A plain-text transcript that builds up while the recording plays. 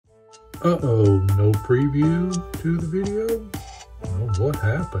Uh-oh, no preview to the video? Well, what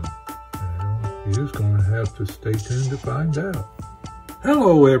happened? Well, you're just going to have to stay tuned to find out.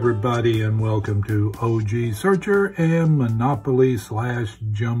 Hello, everybody, and welcome to OG Searcher and Monopoly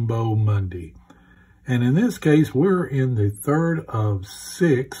 / Jumbo Monday. And in this case, we're in the third of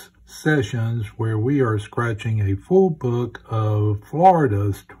 6 sessions where we are scratching a full book of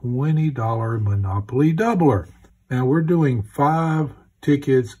Florida's $20 Monopoly Doubler. Now, we're doing 5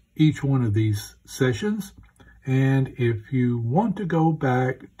 tickets each one of these sessions. And if you want to go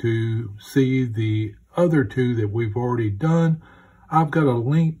back to see the other 2 that we've already done, I've got a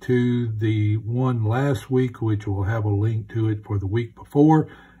link to the one last week, which will have a link to it for the week before.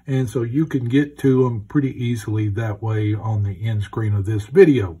 And so you can get to them pretty easily that way on the end screen of this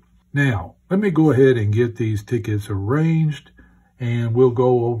video. Now, let me go ahead and get these tickets arranged, and we'll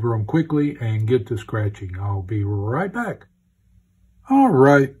go over them quickly and get to scratching. I'll be right back. All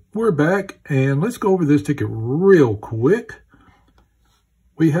right, we're back, and let's go over this ticket real quick.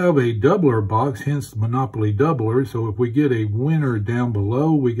 We have a doubler box, hence the Monopoly Doubler. So if we get a winner down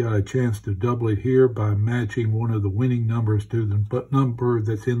below, we got a chance to double it here by matching one of the winning numbers to the number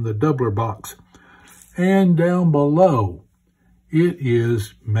that's in the doubler box. And down below, it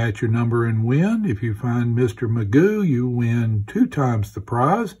is match your number and win. If you find Mr. Magoo, you win 2 times the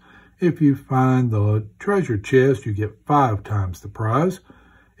prize. If you find the treasure chest, you get 5 times the prize.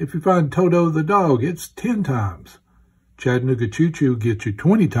 If you find Toto the dog, it's 10 times. Chattanooga Choo Choo gets you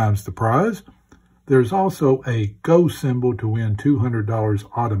 20 times the prize. There's also a go symbol to win $200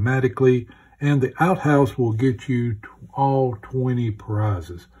 automatically, and the outhouse will get you all 20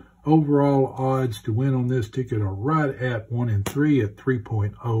 prizes. Overall odds to win on this ticket are right at 1 in 3 at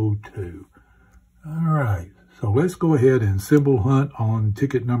 3.02. All right, so let's go ahead and symbol hunt on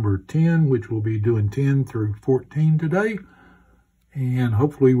ticket number 10, which we'll be doing 10 through 14 today. And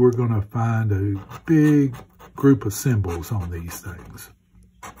hopefully we're going to find a big group of symbols on these things.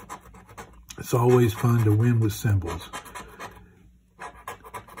 It's always fun to win with symbols.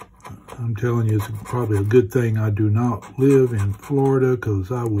 I'm telling you, it's probably a good thing I do not live in Florida,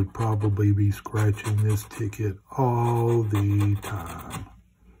 because I would probably be scratching this ticket all the time.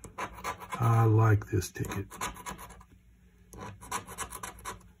 I like this ticket.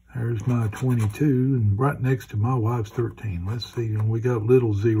 There's my 22, and right next to my wife's 13. Let's see, and we got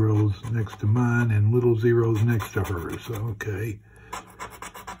little zeros next to mine and little zeros next to hers. Okay.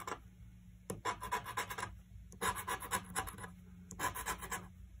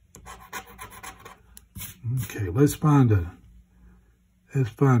 Okay, let's find a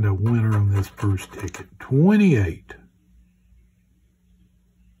winner on this first ticket. 28.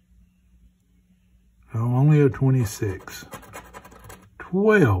 Oh, only a 26.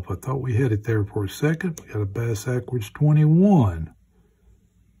 12. I thought we had it there for a second. We got a bass backwards 21.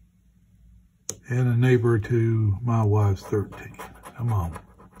 And a neighbor to my wife's 13. Come on.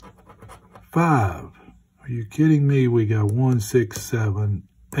 5. Are you kidding me? We got 1, 6, 7,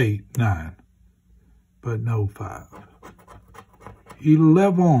 8, 9. But no 5.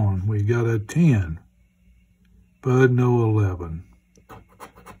 11. We got a 10. But no 11.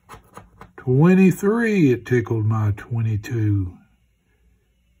 23. It tickled my 22.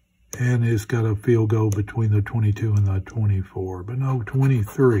 And it's got a field goal between the 22 and the 24. But no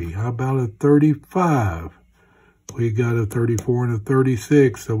 23. How about a 35? We got a 34 and a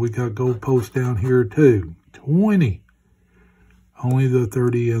 36. So we got goalposts down here too. 20. Only the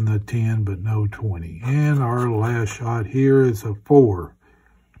 30 and the 10, but no 20. And our last shot here is a 4.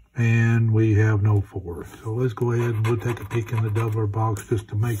 And we have no 4. So let's go ahead and we'll take a peek in the doubler box just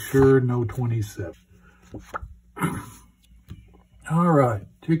to make sure. No 27. All right,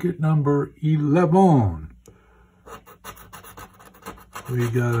 ticket number 11. We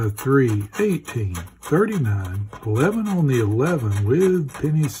got a 3, 18, 39, 11 on the 11 with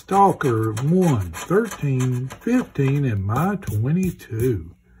Penny Stalker, 1, 13, 15, and my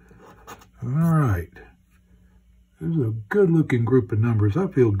 22. All right. This is a good-looking group of numbers. I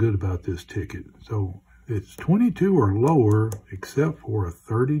feel good about this ticket. So it's 22 or lower, except for a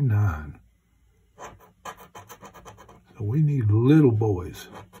 39. So we need little boys.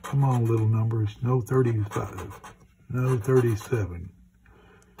 Come on, little numbers. No 35. No 37.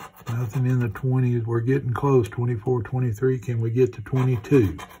 Nothing in the 20s. We're getting close. 24, 23. Can we get to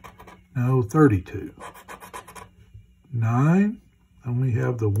 22? No, 32. 9. And we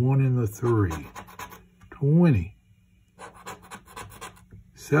have the 1 and the 3. 20.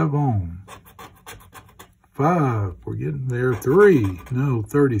 7. 5. We're getting there. 3. No,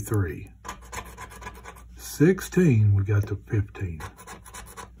 33. 16. We got to 15.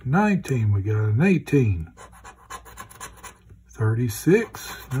 19. We got an 18.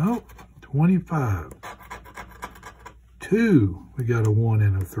 36. Nope. 25. 2, we got a 1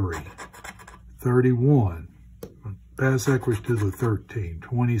 and a 3. 31. Pass backwards to the 13.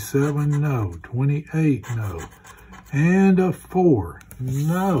 27, no. 28, no. And a 4,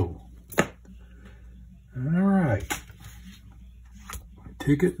 no. All right.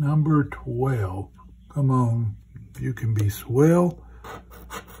 Ticket number 12. Come on, you can be swell.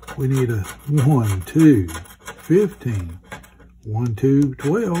 We need a 1, 2, 15. 1, 2,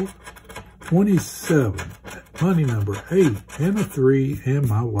 12. 27. Money number 8 and a 3, and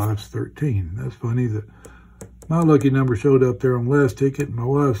my wife's 13. That's funny that my lucky number showed up there on the last ticket, and my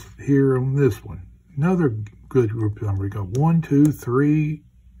wife's here on this one. Another good group number. We got 1, 2, 3,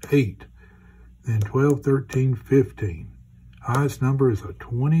 8. Then 12, 13, 15. Highest number is a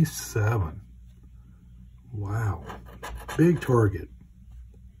 27. Wow. Big target.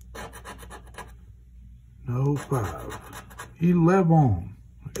 No 5. 11.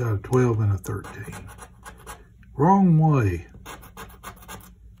 We got a 12 and a 13. Wrong way.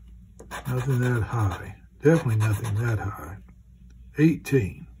 Nothing that high. Definitely nothing that high.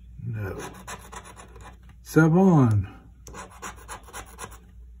 18. No. 7.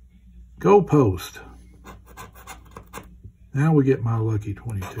 Goalpost. Now we get my lucky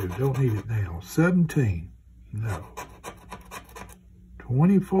 22. Don't need it now. 17. No.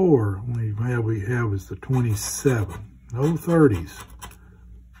 24. We have is the 27. No 30s.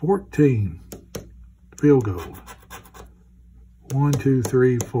 14. Field goal. 1, 2,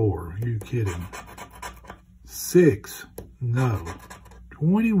 3, 4. Are you kidding? 6. No.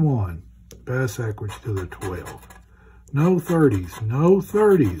 21. Pass backwards to the 12. No 30s. No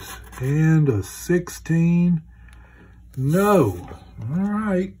 30s. And a 16. No. All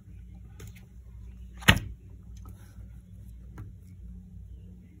right.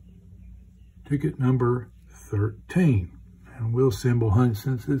 Ticket number 13. And we'll symbol hunt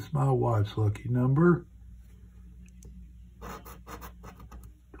since it's my wife's lucky number.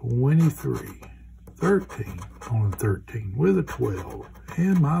 23. 13 on a 13 with a 12.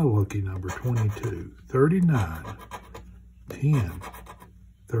 And my lucky number 22. 39. 10.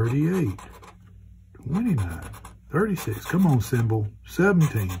 38. 29. 36. Come on, symbol.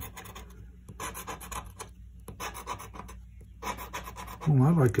 17. Well,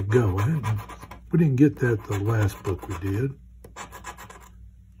 I'd like to go. We didn't get that the last book we did.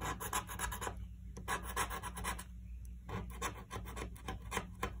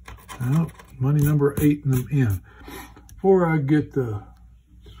 Well, money number 8 in the end. Before I get the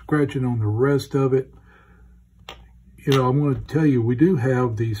scratching on the rest of it, you know, I'm going to tell you, we do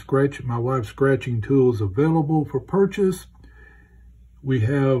have the my wife's scratching tools available for purchase. We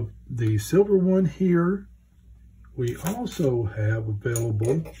have the silver one here. We also have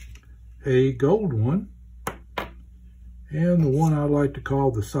available a gold one, and the one I like to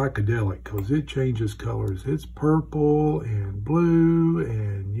call the psychedelic because it changes colors. It's purple and blue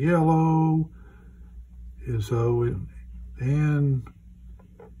and yellow, and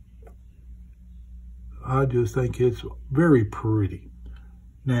I just think it's very pretty.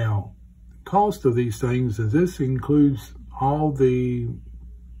 Now, cost of these things, and this includes all the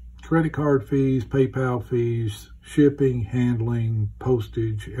credit card fees, PayPal fees, shipping, handling,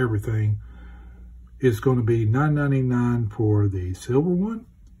 postage, everything. It's going to be $9.99 for the silver one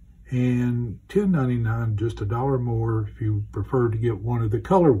and $10.99, just $1 more if you prefer to get one of the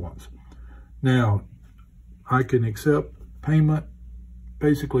color ones. Now, I can accept payment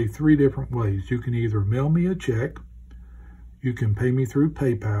basically 3 different ways. You can either mail me a check, you can pay me through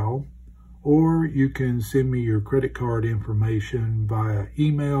PayPal, or you can send me your credit card information via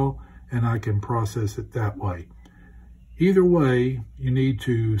email and I can process it that way. Either way, you need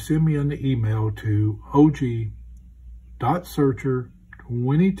to send me an email to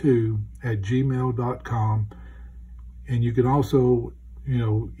og.searcher22@gmail.com, and you can also,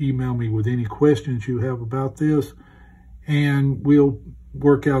 email me with any questions you have about this, and we'll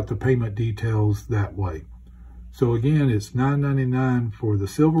work out the payment details that way. So again, it's $9.99 for the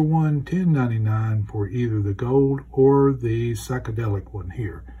silver one, $10.99 for either the gold or the psychedelic one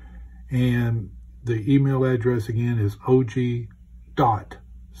here. And the email address again is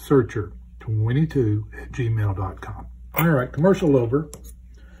og.searcher22@gmail.com. All right, commercial over.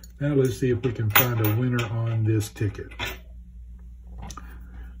 Now let's see if we can find a winner on this ticket.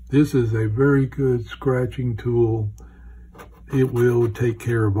 This is a very good scratching tool. It will take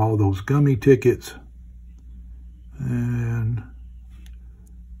care of all those gummy tickets and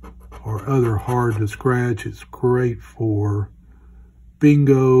or other hard to scratch. It's great for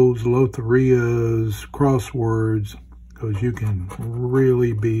bingos, loterias, crosswords, because you can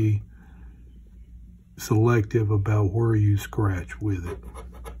really be selective about where you scratch with it.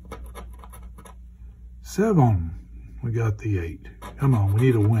 7. We got the 8. Come on, we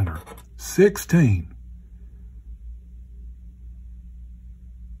need a winner. 16.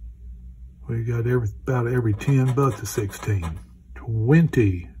 We got about every 10 but the 16.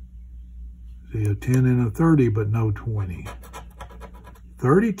 20. See, a 10 and a 30, but no 20.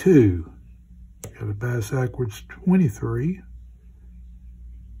 32. Got a backwards 23,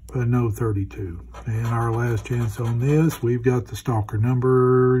 but no 32. And our last chance on this, we've got the stalker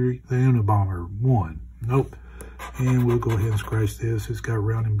number, the Unabomber, 1. Nope. And we'll go ahead and scratch this. It's got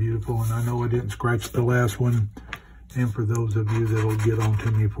round and beautiful, and I know I didn't scratch the last one. And for those of you that'll get on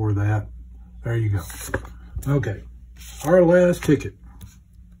to me for that, there you go. Okay, our last ticket.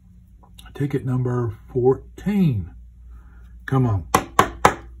 Ticket number 14. Come on.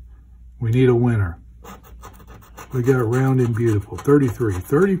 We need a winner. We got round and beautiful. 33,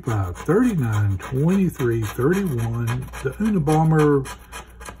 35, 39, 23, 31, the Unabomber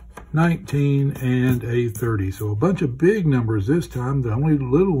 19, and a 30. So a bunch of big numbers this time. The only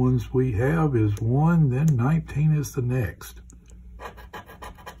little ones we have is 1, then 19 is the next.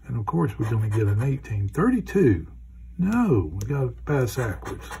 And of course we're going to get an 18. 32. No, we got to pass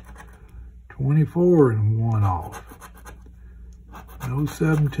backwards. 24 and 1 off. No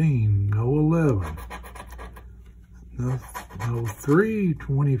 17, no 11. No 3,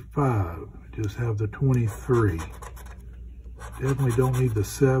 25. Just have the 23. Definitely don't need the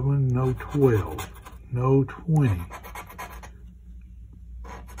 7, no 12, no 20.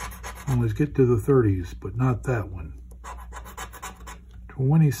 Let's get to the 30s, but not that one.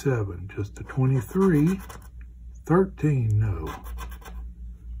 27, just the 23. 13, no.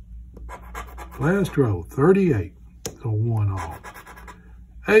 Last row, 38, so 1 off.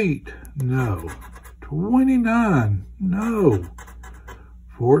 8, no. 29, no.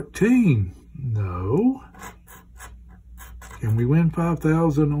 14, no. Can we win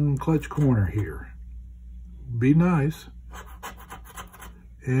 5,000 on Clutch Corner here? Be nice.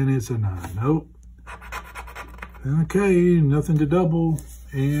 And it's a 9, nope. Okay, nothing to double,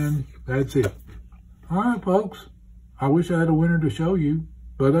 and that's it. All right, folks. I wish I had a winner to show you,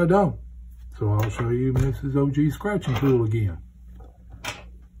 but I don't. So I'll show you Mrs. OG scratching tool again.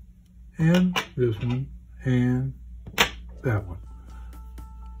 And this one, and that one.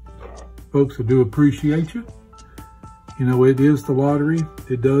 Folks, I do appreciate you. You know, it is the lottery.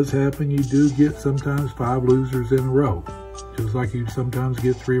 It does happen. You do get sometimes 5 losers in a row. Just like you sometimes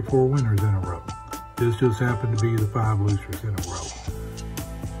get 3 or 4 winners in a row. This just happened to be the 5 losers in a row.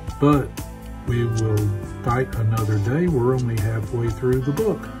 But we will fight another day. We're only halfway through the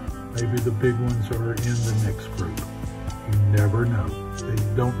book. Maybe the big ones are in the next group. You never know.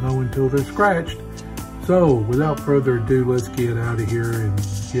 They don't know until they're scratched. So, without further ado, let's get out of here and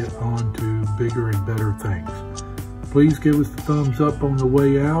get on to bigger and better things. Please give us the thumbs up on the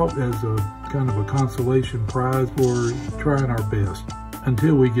way out as a kind of a consolation prize for trying our best.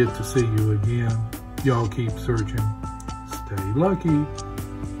 Until we get to see you again, y'all keep searching, stay lucky,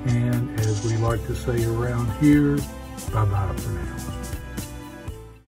 and as we like to say around here, bye-bye for now.